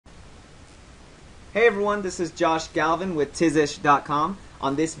Hey everyone, this is Josh Galvin with Tizish.com.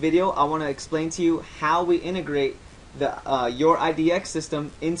 On this video, I want to explain to you how we integrate your IDX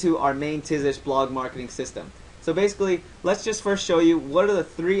system into our main Tizish blog marketing system. So basically, let's just first show you what are the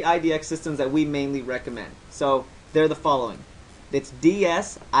three IDX systems that we mainly recommend. So they're the following. It's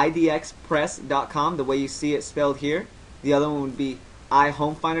idxpress.com, the way you see it spelled here. The other one would be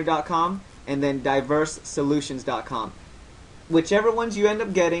iHomefinder.com, and then diversesolutions.com. Whichever ones you end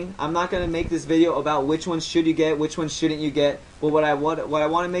up getting, I'm not going to make this video about which ones should you get, which ones shouldn't you get. But what I want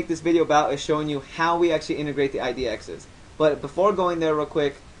to make this video about is showing you how we actually integrate the IDXs. But before going there real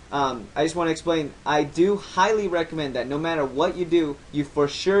quick, I just want to explain, I do highly recommend that no matter what you do, you for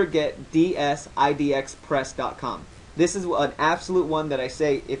sure get idxpress.com. This is an absolute one that I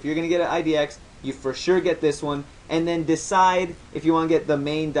say, if you're going to get an IDX, you for sure get this one, and then decide if you want to get the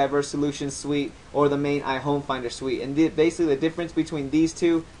main Diverse Solutions suite or the main iHomefinder suite. And basically the difference between these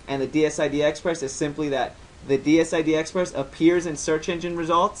two and the DSID Express is simply that the DSID Express appears in search engine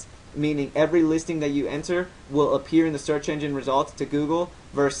results, meaning every listing that you enter will appear in the search engine results to Google,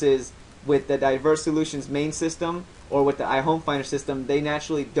 versus with the Diverse Solutions main system or with the iHomefinder system, they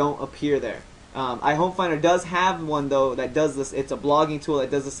naturally don't appear there. iHomefinder does have one though that does this. It's a blogging tool that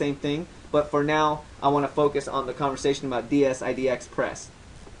does the same thing, but for now I want to focus on the conversation about DSID Express.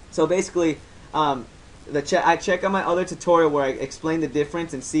 So basically, I check out my other tutorial where I explain the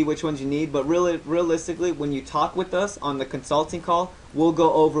difference and see which ones you need, but realistically, when you talk with us on the consulting call, we'll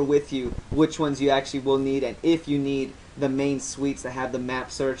go over with you which ones you actually will need, and if you need the main suites that have the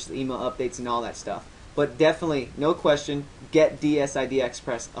map search, the email updates, and all that stuff. But definitely, no question, get DSID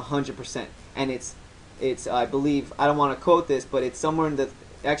Express 100%. And it's I believe, I don't want to quote this, but it's somewhere in the,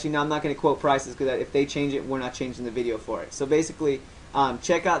 actually no, I'm not going to quote prices because if they change it, we're not changing the video for it. So basically,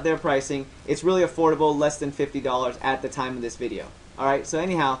 check out their pricing. It's really affordable, less than $50 at the time of this video. Alright, so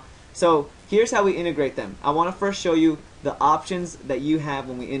anyhow, so here's how we integrate them. I want to first show you the options that you have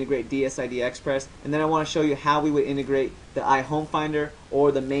when we integrate DSID Express, and then I want to show you how we would integrate the iHomefinder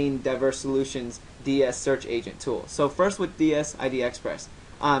or the main Diverse Solutions DS Search Agent tool. So first with DSID Express.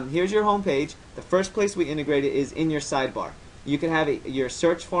 Here's your home page. The first place we integrate it is in your sidebar. You can have your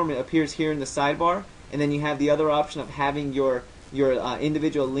search form, it appears here in the sidebar, and then you have the other option of having your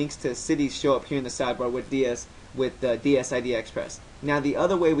individual links to cities show up here in the sidebar with DSID Express. Now the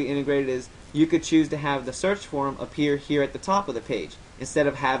other way we integrate it is you could choose to have the search form appear here at the top of the page instead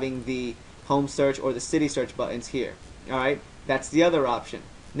of having the home search or the city search buttons here. Alright, that's the other option.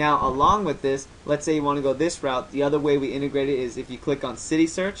 Now along with this, let's say you want to go this route, the other way we integrate it is if you click on city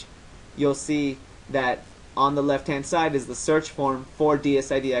search, you'll see that on the left hand side is the search form for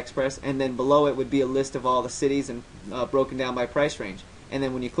DSID Express, and then below it would be a list of all the cities and broken down by price range. And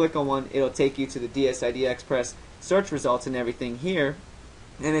then when you click on one, it'll take you to the DSID Express search results and everything here,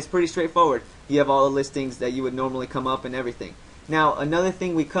 and it's pretty straightforward. You have all the listings that you would normally come up and everything. Now another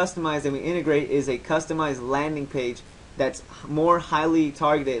thing we customize and we integrate is a customized landing page that's more highly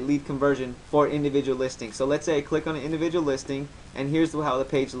targeted lead conversion for individual listings. So let's say I click on an individual listing, and here's how the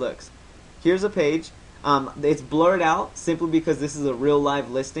page looks. Here's a page. It's blurred out simply because this is a real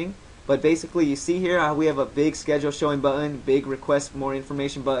live listing, but basically you see here how we have a big schedule showing button, big request more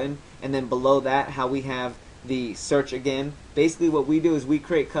information button, and then below that how we have the search again. Basically what we do is we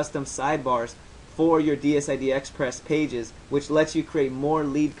create custom sidebars for your DSID Express pages, which lets you create more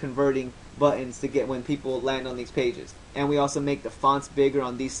lead converting buttons to get when people land on these pages. And we also make the fonts bigger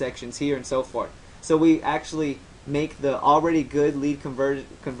on these sections here and so forth. So we actually make the already good lead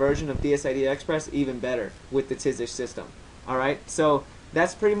conversion of DSID Express even better with the Tizish system. Alright, so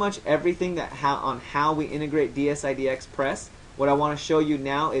that's pretty much everything on how we integrate DSID Express. What I want to show you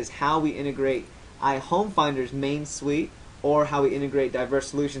now is how we integrate iHomefinder's main suite or how we integrate Diverse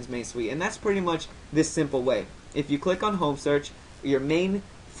Solutions main suite. And that's pretty much this simple way. If you click on home search, your main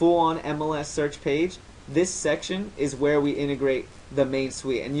full-on MLS search page, this section is where we integrate the main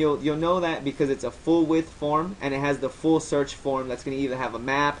suite, and you'll know that because it's a full width form and it has the full search form that's going to either have a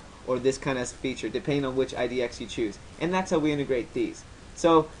map or this kind of feature depending on which IDX you choose, and that's how we integrate these.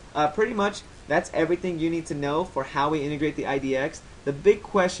 So pretty much that's everything you need to know for how we integrate the IDX. The big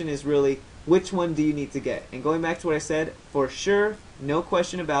question is really which one do you need to get, and going back to what I said, for sure, no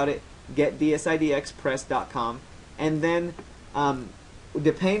question about it, get DSIDXpress.com, and then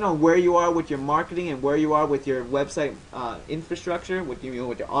depending on where you are with your marketing and where you are with your website infrastructure, with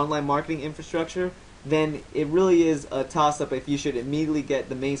your online marketing infrastructure, then it really is a toss-up if you should immediately get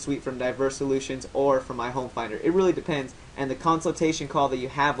the main suite from Diverse Solutions or from iHomefinder. It really depends, and the consultation call that you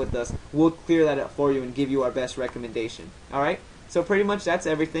have with us will clear that up for you and give you our best recommendation. Alright, so pretty much that's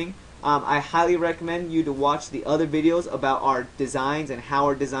everything. I highly recommend you to watch the other videos about our designs and how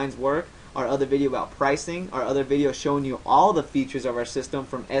our designs work. our other video about pricing, our other video showing you all the features of our system,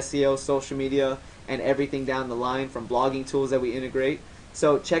 from SEO, social media, and everything down the line, from blogging tools that we integrate.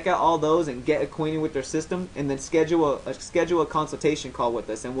 So check out all those and get acquainted with our system, and then schedule a consultation call with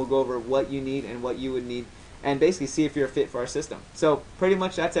us, and we'll go over what you need and what you would need, and basically see if you're a fit for our system. So pretty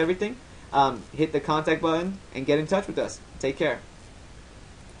much that's everything. Hit the contact button and get in touch with us. Take care.